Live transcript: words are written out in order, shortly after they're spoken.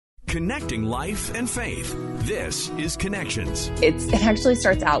Connecting life and faith. This is Connections. It actually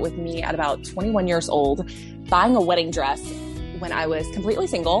starts out with me at about 21 years old, buying a wedding dress when I was completely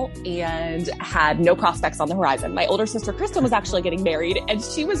single and had no prospects on the horizon. My older sister, Kristen, was actually getting married and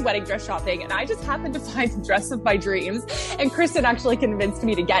she was wedding dress shopping. And I just happened to find the dress of my dreams. And Kristen actually convinced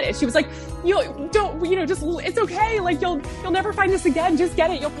me to get it. She was like, it's okay. Like you'll never find this again. Just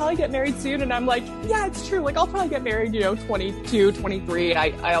get it. You'll probably get married soon. And I'm like, yeah, it's true. Like I'll probably get married, 22, 23.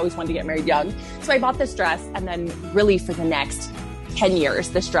 I always wanted to get married young. So I bought this dress. And then really for the next 10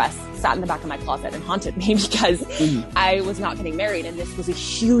 years, this dress sat in the back of my closet and haunted me because I was not getting married. And this was a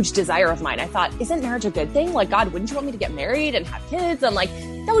huge desire of mine. I thought, isn't marriage a good thing? Like, God, wouldn't you want me to get married and have kids? I'm like,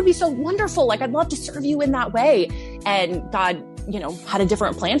 that would be so wonderful. Like, I'd love to serve you in that way. And God, had a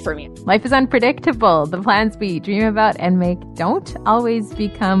different plan for me. Life is unpredictable. The plans we dream about and make don't always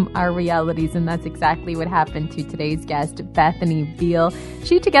become our realities. And that's exactly what happened to today's guest, Bethany Beal.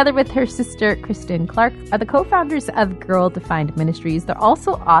 She, together with her sister, Kristen Clark, are the co-founders of Girl Defined Ministries. They're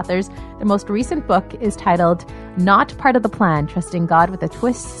also authors. Their most recent book is titled Not Part of the Plan, Trusting God with the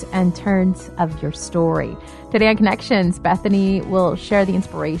Twists and Turns of Your Story. Today on Connections, Bethany will share the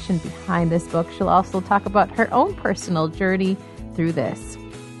inspiration behind this book. She'll also talk about her own personal journey through this.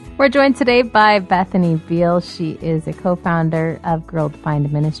 We're joined today by Bethany Beal. She is a co-founder of Girl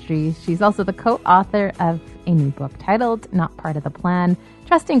Defined Ministries. She's also the co-author of a new book titled Not Part of the Plan,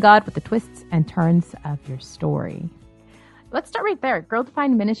 Trusting God with the Twists and Turns of Your Story. Let's start right there. Girl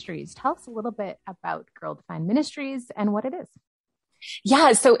Defined Ministries. Tell us a little bit about Girl Defined Ministries and what it is.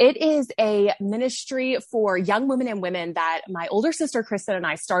 Yeah, so it is a ministry for young women and women that my older sister, Kristen, and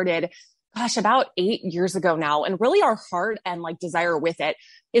I started, about 8 years ago now. And really our heart and desire with it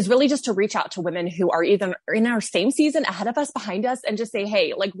is really just to reach out to women who are either in our same season ahead of us, behind us, and just say,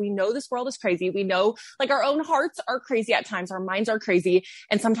 hey, we know this world is crazy. We know our own hearts are crazy at times. Our minds are crazy.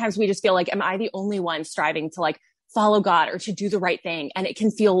 And sometimes we just feel like, am I the only one striving to follow God or to do the right thing? And it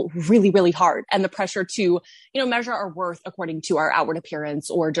can feel really, really hard. And the pressure to, measure our worth according to our outward appearance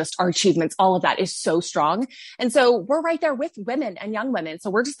or just our achievements, all of that is so strong. And so we're right there with women and young women. So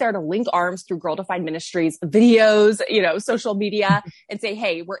we're just there to link arms through Girl Defined Ministries, videos, social media, and say,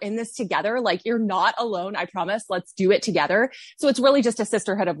 hey, we're in this together. You're not alone. I promise. Let's do it together. So it's really just a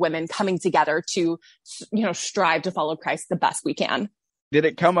sisterhood of women coming together to, strive to follow Christ the best we can. Did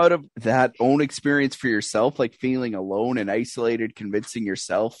it come out of that own experience for yourself, feeling alone and isolated, convincing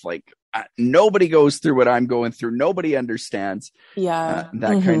yourself, nobody goes through what I'm going through. Nobody understands that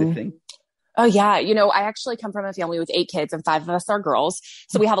kind of thing. Oh, yeah. I actually come from a family with 8 kids and 5 of us are girls.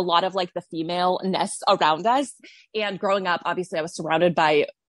 So we have a lot of the female-ness around us. And growing up, obviously, I was surrounded by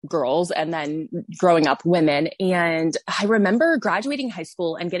girls and then growing up women. And I remember graduating high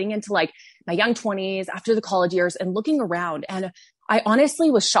school and getting into my young 20s after the college years and looking around. And I honestly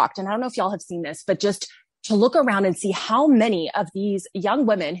was shocked. And I don't know if y'all have seen this, but just to look around and see how many of these young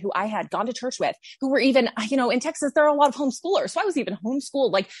women who I had gone to church with, who were even, in Texas, there are a lot of homeschoolers. So I was even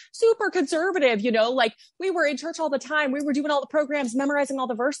homeschooled, super conservative, we were in church all the time. We were doing all the programs, memorizing all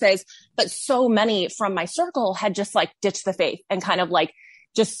the verses. But so many from my circle had just ditched the faith and kind of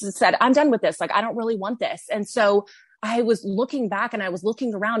just said, I'm done with this. I don't really want this. And so I was looking back and I was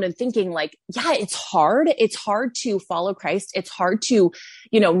looking around and thinking yeah, it's hard. It's hard to follow Christ. It's hard to,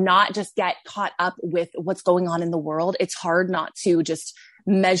 not just get caught up with what's going on in the world. It's hard not to just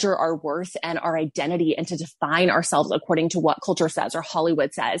measure our worth and our identity and to define ourselves according to what culture says or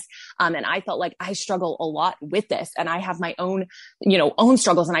Hollywood says. And I felt like I struggle a lot with this and I have my own, own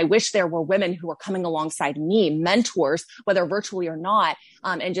struggles. And I wish there were women who were coming alongside me, mentors, whether virtually or not,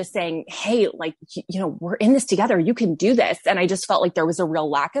 and just saying, hey, we're in this together. You can do this. And I just felt like there was a real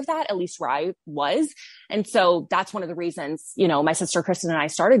lack of that, at least where I was. And so that's one of the reasons, my sister Kristen and I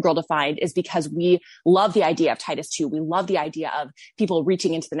started Girl Defined is because we love the idea of Titus 2. We love the idea of people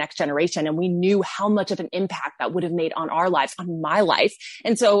reaching into the next generation. And we knew how much of an impact that would have made on our lives, on my life.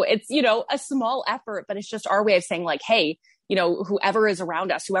 And so it's, a small effort, but it's just our way of saying hey, whoever is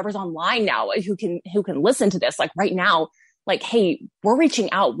around us, whoever's online now, who can listen to this, right now, hey, we're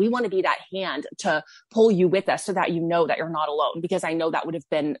reaching out. We want to be that hand to pull you with us so that that you're not alone, because I know that would have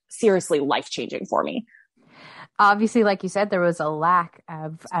been seriously life-changing for me. Obviously, like you said, there was a lack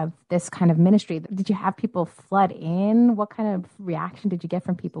of this kind of ministry. Did you have people flood in? What kind of reaction did you get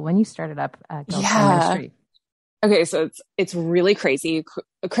from people when you started up Girl Defined Ministry? Okay, so it's really crazy.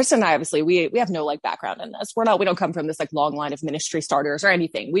 Kristen and I, obviously, we have no background in this. We don't come from this long line of ministry starters or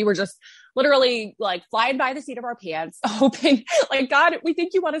anything. We were just literally flying by the seat of our pants, hoping God, we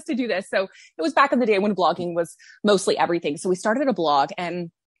think you want us to do this. So it was back in the day when blogging was mostly everything. So we started a blog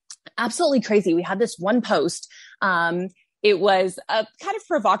and absolutely crazy. We had this one post it was a kind of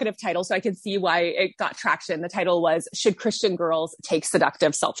provocative title, so I can see why it got traction. The title was, Should Christian Girls Take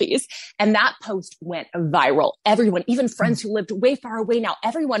Seductive Selfies? And that post went viral. Everyone, even friends who lived way far away now,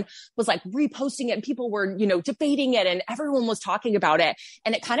 everyone was like reposting it, and people were, debating it, and everyone was talking about it.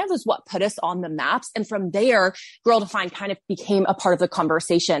 And it kind of was what put us on the maps. And from there, Girl Defined kind of became a part of the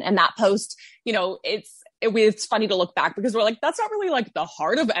conversation. And that post, it's funny to look back because we're like, that's not really like the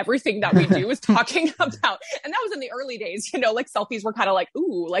heart of everything that we do is talking about. And that was in the early days, like selfies were kind of like,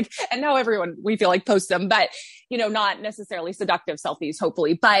 ooh, like, and now everyone, we feel like posts them, but, not necessarily seductive selfies,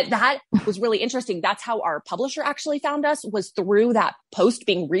 hopefully. But that was really interesting. That's how our publisher actually found us, was through that post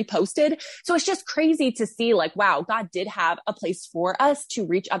being reposted. So it's just crazy to see like, wow, God did have a place for us to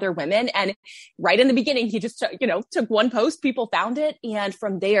reach other women. And right in the beginning, he just, took one post, people found it. And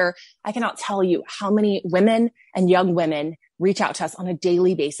from there, I cannot tell you how many women and young women reach out to us on a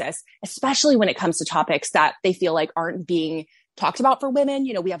daily basis, especially when it comes to topics that they feel like aren't being talked about for women.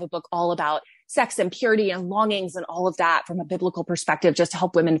 We have a book all about sex and purity and longings and all of that from a biblical perspective, just to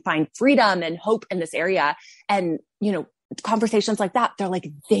help women find freedom and hope in this area. And, conversations like that, they're like,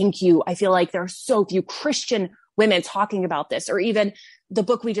 thank you. I feel like there are so few Christian women talking about this, or even the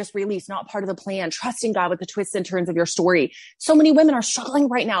book we just released, Not Part of the Plan, Trusting God with the Twists and Turns of Your Story. So many women are struggling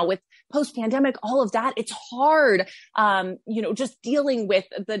right now with post-pandemic, all of that. It's hard, just dealing with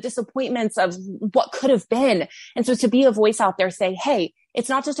the disappointments of what could have been. And so to be a voice out there saying, hey, it's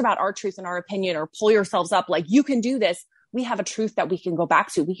not just about our truth and our opinion, or pull yourselves up, like you can do this. We have a truth that we can go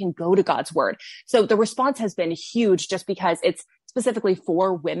back to. We can go to God's word. So the response has been huge, just because it's specifically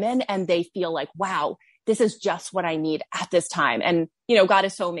for women and they feel like, wow, this is just what I need at this time. And, God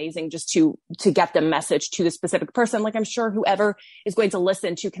is so amazing just to get the message to the specific person. Like I'm sure whoever is going to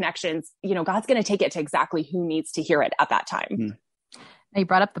listen to Connections, God's going to take it to exactly who needs to hear it at that time. Mm. Now, you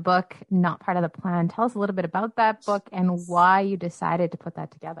brought up the book, Not Part of the Plan. Tell us a little bit about that book and why you decided to put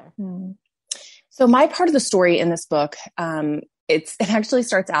that together. So my part of the story in this book, it actually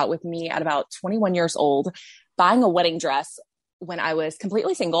starts out with me at about 21 years old, buying a wedding dress when I was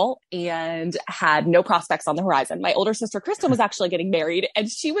completely single and had no prospects on the horizon. My older sister, Kristen, was actually getting married and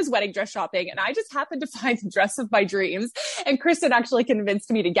she was wedding dress shopping. And I just happened to find the dress of my dreams. And Kristen actually convinced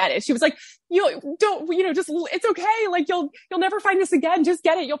me to get it. She was like, it's okay. Like you'll never find this again. Just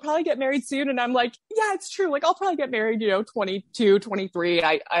get it. You'll probably get married soon. And I'm like, yeah, it's true. Like I'll probably get married, 22, 23.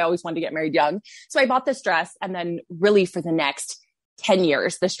 I always wanted to get married young. So I bought this dress, and then really for the next 10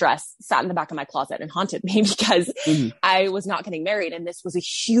 years, this dress sat in the back of my closet and haunted me because I was not getting married. And this was a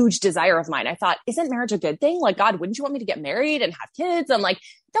huge desire of mine. I thought, isn't marriage a good thing? Like, God, wouldn't you want me to get married and have kids? I'm like,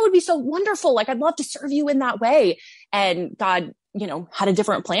 that would be so wonderful. Like, I'd love to serve you in that way. And God, had a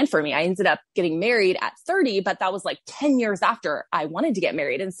different plan for me. I ended up getting married at 30, but that was like 10 years after I wanted to get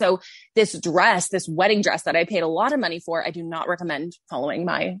married. And so this wedding dress that I paid a lot of money for, I do not recommend following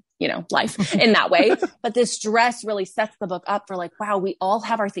my, life in that way. But this dress really sets the book up for like, wow, we all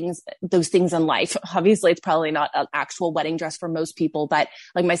have those things in life. Obviously, it's probably not an actual wedding dress for most people, but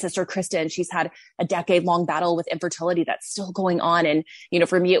like my sister, Kristen, she's had a decade-long battle with infertility that's still going on. And,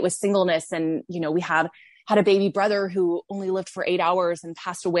 for me, it was singleness. And, we had a baby brother who only lived for 8 hours and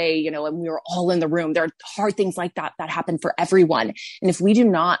passed away, and we were all in the room. There are hard things like that happen for everyone. And if we do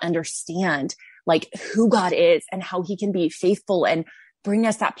not understand like who God is and how he can be faithful and bring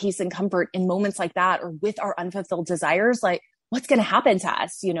us that peace and comfort in moments like that, or with our unfulfilled desires, like what's going to happen to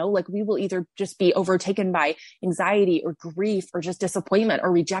us? Like we will either just be overtaken by anxiety or grief or just disappointment,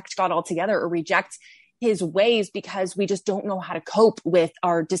 or reject God altogether, or reject his ways because we just don't know how to cope with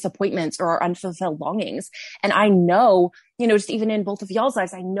our disappointments or our unfulfilled longings. And I know, just even in both of y'all's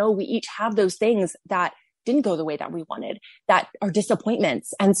lives, I know we each have those things that didn't go the way that we wanted, that are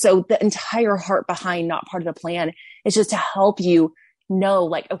disappointments. And so the entire heart behind Not Part of the Plan is just to help you know,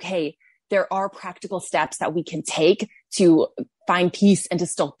 like, okay, there are practical steps that we can take to find peace and to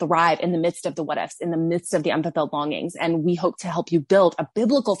still thrive in the midst of the what ifs, in the midst of the unfulfilled longings. And we hope to help you build a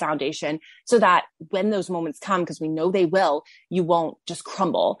biblical foundation so that when those moments come, because we know they will, you won't just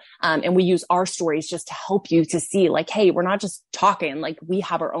crumble. And we use our stories just to help you to see like, hey, we're not just talking, like we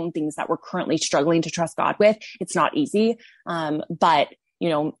have our own things that we're currently struggling to trust God with. It's not easy. But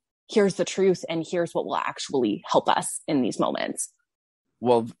here's the truth, and here's what will actually help us in these moments.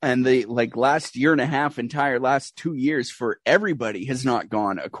 Well, and the last year and a half, entire last 2 years for everybody has not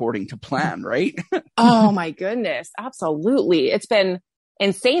gone according to plan, right? Oh my goodness. Absolutely. It's been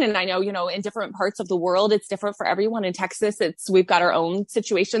insane. And I know, in different parts of the world, it's different for everyone. In Texas, we've got our own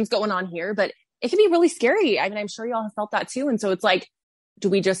situations going on here, but it can be really scary. I mean, I'm sure y'all have felt that too. And so it's like, do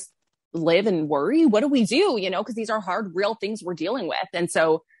we just live and worry? What do we do? Because these are hard, real things we're dealing with. And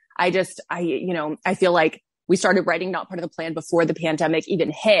so I feel like we started writing Not Part of the Plan before the pandemic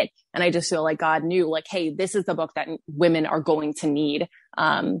even hit. And I just feel like God knew, like, hey, this is the book that women are going to need,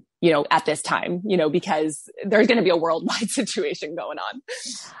 at this time, because there's going to be a worldwide situation going on.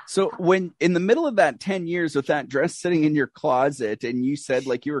 So when in the middle of that 10 years with that dress sitting in your closet, and you said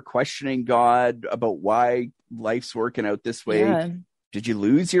like you were questioning God about why life's working out this way, did you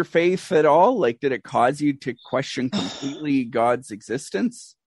lose your faith at all? Like, did it cause you to question completely God's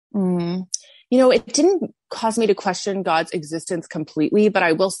existence? It didn't cause me to question God's existence completely, but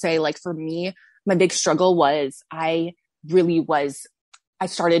I will say, like, for me, my big struggle was I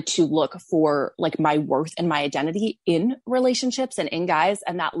started to look for like my worth and my identity in relationships and in guys.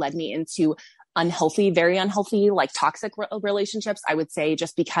 And that led me into very unhealthy, like toxic relationships, I would say,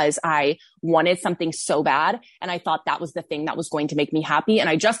 just because I wanted something so bad. And I thought that was the thing that was going to make me happy. And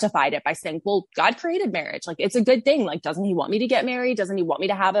I justified it by saying, well, God created marriage. Like, it's a good thing. Like, doesn't he want me to get married? Doesn't he want me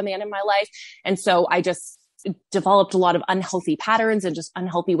to have a man in my life? And so I just developed a lot of unhealthy patterns and just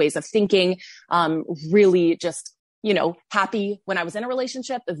unhealthy ways of thinking, really just happy when I was in a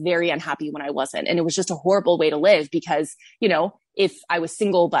relationship, very unhappy when I wasn't. And it was just a horrible way to live because, if I was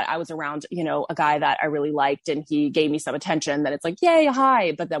single, but I was around, a guy that I really liked and he gave me some attention, then it's like, yay,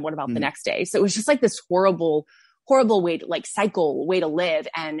 hi. But then what about the next day? So it was just like this horrible way to way to live.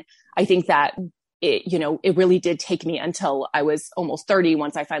 And I think that it really did take me until I was almost 30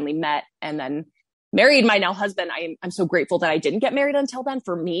 once I finally met and then married my now husband. I'm so grateful that I didn't get married until then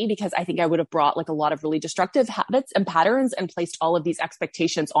for me, because I think I would have brought like a lot of really destructive habits and patterns and placed all of these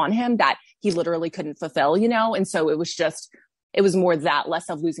expectations on him that he literally couldn't fulfill, And so it was more that, less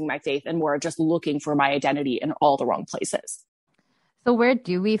of losing my faith and more just looking for my identity in all the wrong places. So where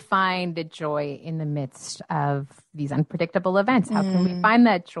do we find the joy in the midst of these unpredictable events? How can we find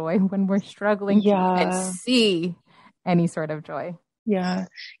that joy when we're struggling to see any sort of joy? Yeah.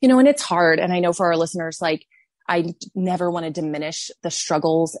 And it's hard. And I know for our listeners, like, I never want to diminish the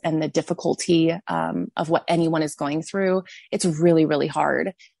struggles and the difficulty of what anyone is going through. It's really, really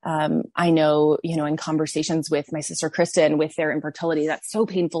hard. I know, in conversations with my sister Kristen with their infertility, that's so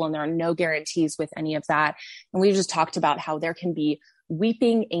painful and there are no guarantees with any of that. And we've just talked about how there can be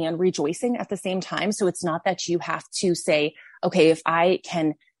weeping and rejoicing at the same time. So it's not that you have to say, okay, if I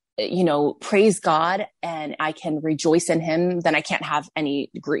can praise God and I can rejoice in him, then I can't have any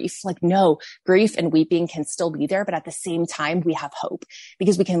grief. Like, no, grief and weeping can still be there. But at the same time, we have hope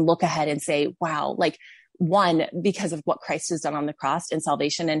because we can look ahead and say, wow, like, one, because of what Christ has done on the cross and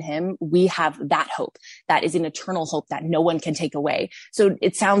salvation in him, we have that hope. That is an eternal hope that no one can take away. So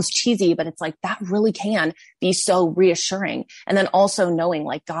it sounds cheesy, but it's like, that really can be so reassuring. And then also knowing,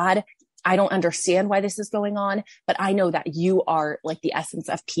 like, God, I don't understand why this is going on, but I know that you are like the essence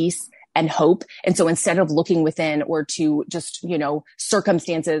of peace and hope. And so instead of looking within or to just,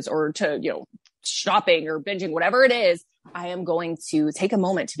 circumstances or to, shopping or binging, whatever it is, I am going to take a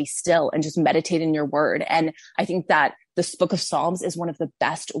moment to be still and just meditate in your word. And I think that this book of Psalms is one of the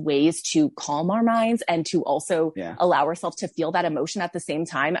best ways to calm our minds and to also allow ourselves to feel that emotion at the same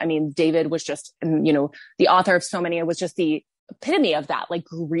time. I mean, David was just, the author of so many, it was just the epitome of that, like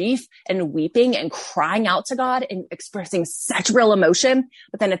grief and weeping and crying out to God and expressing such real emotion,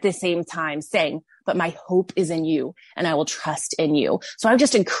 but then at the same time saying, but my hope is in you and I will trust in you. So I would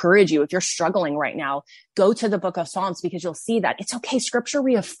just encourage you, if you're struggling right now, go to the book of Psalms because you'll see that it's okay. Scripture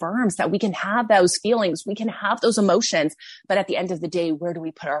reaffirms that we can have those feelings. We can have those emotions, but at the end of the day, where do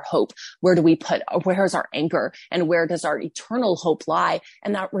we put our hope? Where's our anchor and where does our eternal hope lie?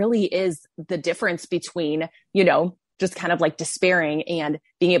 And that really is the difference between, just kind of like despairing and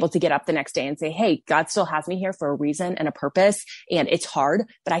being able to get up the next day and say, hey, God still has me here for a reason and a purpose. And it's hard,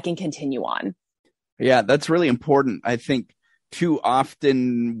 but I can continue on. Yeah, that's really important. I think too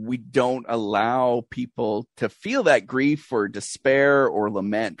often we don't allow people to feel that grief or despair or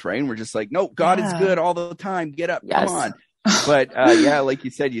lament, right? And we're just like, no, God is good all the time. Get up, come on. But like you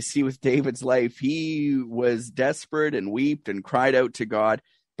said, you see with David's life, he was desperate and wept and cried out to God.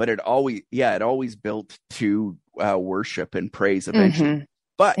 But it always built to worship and praise eventually.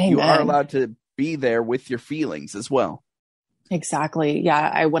 But Amen. You are allowed to be there with your feelings as well. Exactly. Yeah,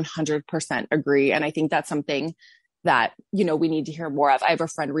 I 100% agree. And I think that's something that, we need to hear more of. I have a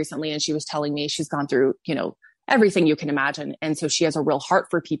friend recently and she was telling me she's gone through, everything you can imagine. And so she has a real heart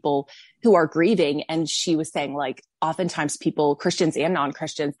for people who are grieving. And she was saying, like, oftentimes people, Christians and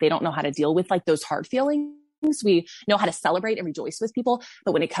non-Christians, they don't know how to deal with like those hard feelings. We know how to celebrate and rejoice with people.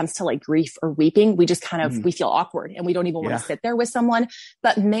 But when it comes to like grief or weeping, we just kind of, we feel awkward and we don't even want to sit there with someone.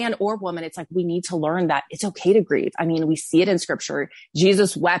 But man or woman, it's like, we need to learn that it's okay to grieve. I mean, we see it in scripture.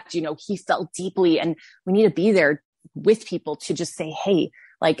 Jesus wept, he felt deeply, and we need to be there with people to just say, hey,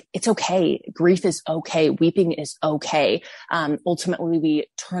 like, it's okay. Grief is okay. Weeping is okay. Ultimately we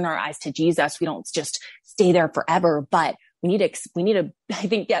turn our eyes to Jesus. We don't just stay there forever, but we need to, I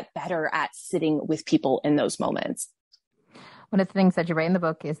think, get better at sitting with people in those moments. One of the things that you write in the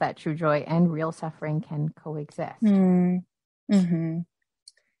book is that true joy and real suffering can coexist. Mm-hmm.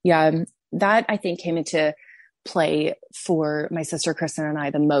 Yeah, that I think came into play for my sister Kristen and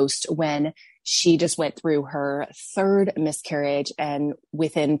I the most when she just went through her third miscarriage. And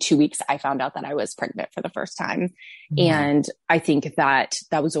within 2 weeks, I found out that I was pregnant for the first time. Mm-hmm. And I think that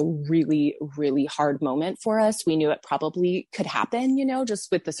was a really, really hard moment for us. We knew it probably could happen,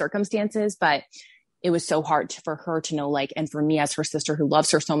 just with the circumstances, but it was so hard for her to know, like, and for me as her sister who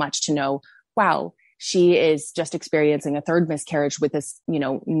loves her so much to know, wow, she is just experiencing a third miscarriage with this,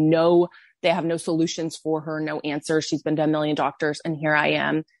 they have no solutions for her, no answers. She's been to a million doctors. And here I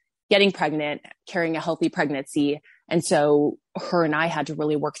am getting pregnant, carrying a healthy pregnancy. And so her and I had to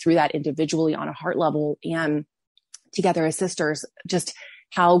really work through that individually on a heart level and together as sisters. Just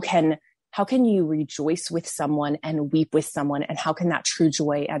how can you rejoice with someone and weep with someone? And how can that true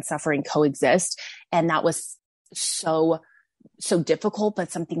joy and suffering coexist? And that was so difficult,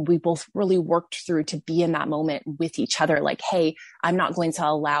 but something we both really worked through to be in that moment with each other. Like, hey, I'm not going to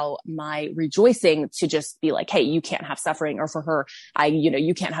allow my rejoicing to just be like, hey, you can't have suffering, or for her,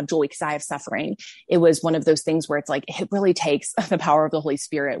 you can't have joy because I have suffering. It was one of those things where it's like, it really takes the power of the Holy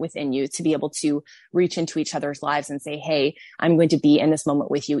Spirit within you to be able to reach into each other's lives and say, hey, I'm going to be in this moment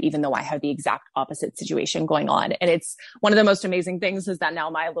with you, even though I have the exact opposite situation going on. And it's one of the most amazing things is that now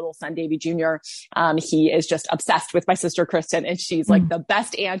my little son, Davy Jr., he is just obsessed with my sister, Kristen, and she's like the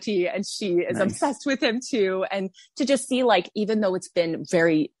best auntie, and she is obsessed with him too. And to just see, like, even though it's been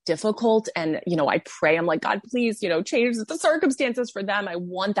very difficult and, I pray, I'm like, God, please, change the circumstances for them. I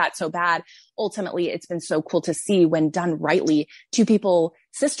want that so bad. Ultimately, it's been so cool to see when done rightly, two people,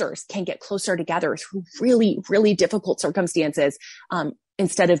 sisters, can get closer together through really, really difficult circumstances,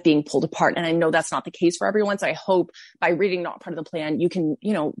 instead of being pulled apart. And I know that's not the case for everyone. So I hope by reading Not Part of the Plan, you can,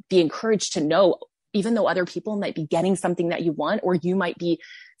 be encouraged to know, even though other people might be getting something that you want, or you might be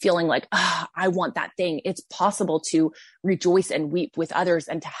feeling like, I want that thing. It's possible to rejoice and weep with others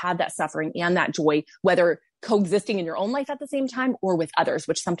and to have that suffering and that joy, whether coexisting in your own life at the same time or with others,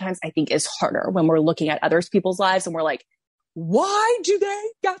 which sometimes I think is harder when we're looking at others people's lives and we're like, why do they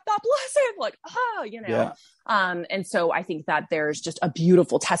get that blessing? Like, Yeah. And so I think that there's just a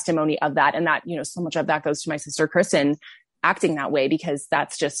beautiful testimony of that. And that, so much of that goes to my sister, Kristen, acting that way, because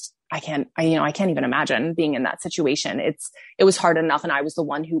that's just, I can't even imagine being in that situation. It was hard enough. And I was the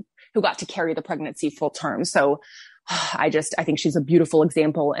one who got to carry the pregnancy full term. So I think she's a beautiful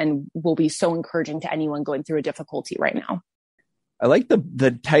example and will be so encouraging to anyone going through a difficulty right now. I like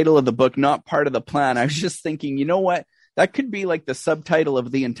the title of the book, Not Part of the Plan. I was just thinking, you know what? That could be like the subtitle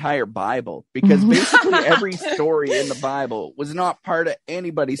of the entire Bible, because basically every story in the Bible was not part of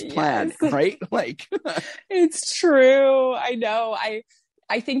anybody's plan, yes. Right? Like, it's true. I know.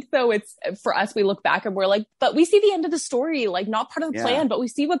 I think though, it's for us, we look back and we're like, but we see the end of the story, like not part of the plan, but we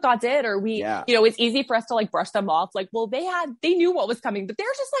see what God did, or it's easy for us to like brush them off. Like, well, they knew what was coming, but they're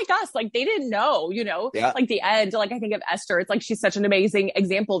just like us. Like they didn't know, like the end, like I think of Esther, it's like, she's such an amazing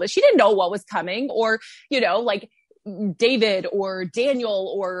example that she didn't know what was coming, or, like David or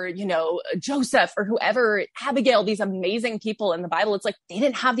Daniel or, Joseph or whoever, Abigail, these amazing people in the Bible. It's like, they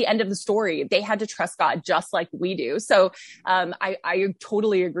didn't have the end of the story. They had to trust God just like we do. So, I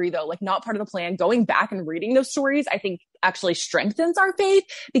totally agree though, like not part of the plan, going back and reading those stories, I think actually strengthens our faith,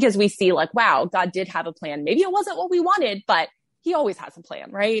 because we see like, wow, God did have a plan. Maybe it wasn't what we wanted, but he always has a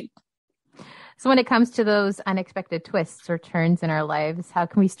plan, right? So when it comes to those unexpected twists or turns in our lives, how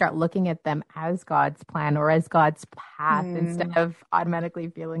can we start looking at them as God's plan or as God's path instead of automatically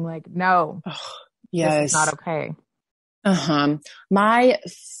feeling like, no, this is not okay? My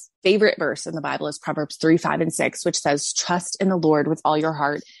favorite verse in the Bible is Proverbs 3:5-6, which says, trust in the Lord with all your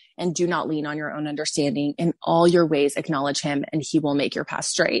heart and do not lean on your own understanding. In all your ways, acknowledge him and he will make your path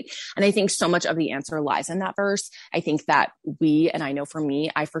straight. And I think so much of the answer lies in that verse. I think that and I know for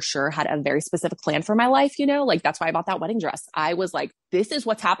me, I for sure had a very specific plan for my life, like that's why I bought that wedding dress. I was like, this is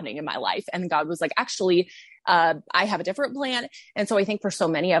what's happening in my life. And God was like, actually, I have a different plan. And so I think for so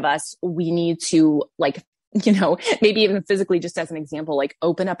many of us, we need to maybe even physically, just as an example, like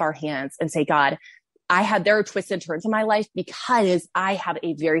open up our hands and say, God, there are twists and turns in my life because I have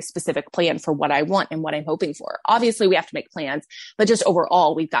a very specific plan for what I want and what I'm hoping for. Obviously we have to make plans, but just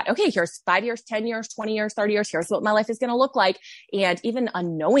overall we've got, okay, here's 5 years, 10 years, 20 years, 30 years. Here's what my life is going to look like. And even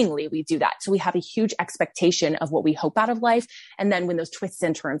unknowingly we do that. So we have a huge expectation of what we hope out of life. And then when those twists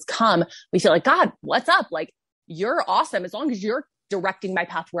and turns come, we feel like, God, what's up? Like, you're awesome. As long as you're directing my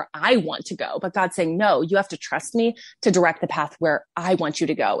path where I want to go. But God's saying, no, you have to trust me to direct the path where I want you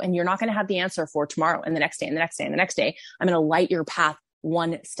to go. And you're not going to have the answer for tomorrow and the next day and the next day and the next day. I'm going to light your path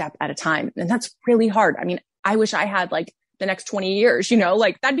one step at a time. And that's really hard. I mean, I wish I had like the next 20 years,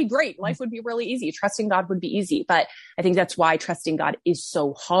 like that'd be great. Life would be really easy. Trusting God would be easy. But I think that's why trusting God is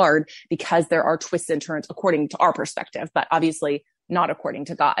so hard, because there are twists and turns according to our perspective, but obviously not according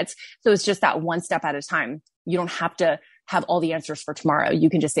to God's. So it's just that one step at a time. You don't have to have all the answers for tomorrow. You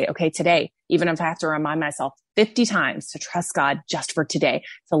can just say, okay, today, even if I have to remind myself 50 times to trust God just for today,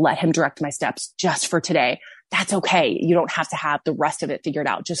 to let him direct my steps just for today, that's okay. You don't have to have the rest of it figured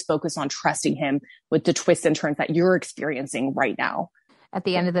out. Just focus on trusting him with the twists and turns that you're experiencing right now. At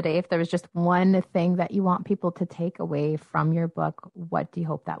the end of the day, if there was just one thing that you want people to take away from your book, what do you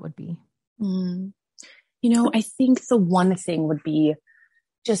hope that would be? I think the one thing would be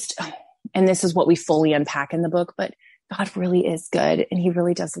just, and this is what we fully unpack in the book, but God really is good, and he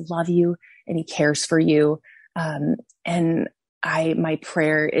really does love you, and he cares for you. And my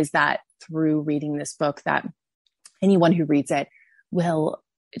prayer is that through reading this book, that anyone who reads it will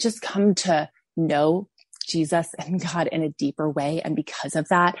just come to know Jesus and God in a deeper way. And because of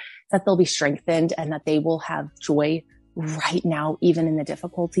that they'll be strengthened, and that they will have joy right now, even in the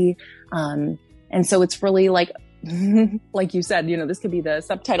difficulty. And so it's really like you said, this could be the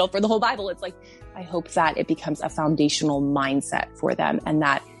subtitle for the whole Bible. It's like, I hope that it becomes a foundational mindset for them, and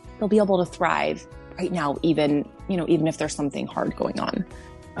that they'll be able to thrive right now, even if there's something hard going on.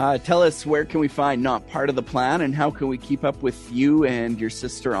 Tell us, where can we find Not Part of the Plan, and how can we keep up with you and your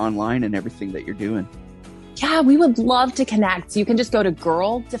sister online and everything that you're doing? Yeah, we would love to connect. You can just go to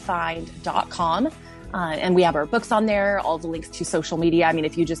girldefined.com. And we have our books on there, all the links to social media. I mean,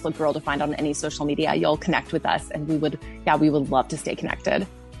 if you just look Girl Defined on any social media, you'll connect with us, and we would love to stay connected.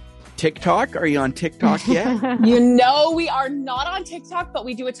 TikTok? Are you on TikTok yet? We are not on TikTok, but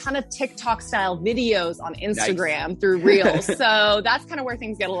we do a ton of TikTok style videos on Instagram through Reels. So that's kind of where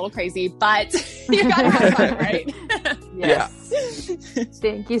things get a little crazy, but you got to have fun, right? Yes. Yeah.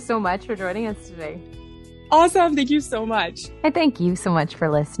 Thank you so much for joining us today. Awesome. Thank you so much. And thank you so much for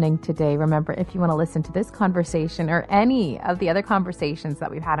listening today. Remember, if you want to listen to this conversation or any of the other conversations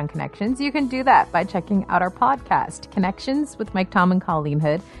that we've had on Connections, you can do that by checking out our podcast, Connections with Mike Tom and Colleen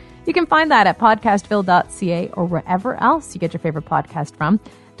Hood. You can find that at podcastville.ca or wherever else you get your favorite podcast from.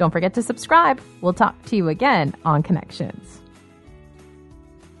 Don't forget to subscribe. We'll talk to you again on Connections.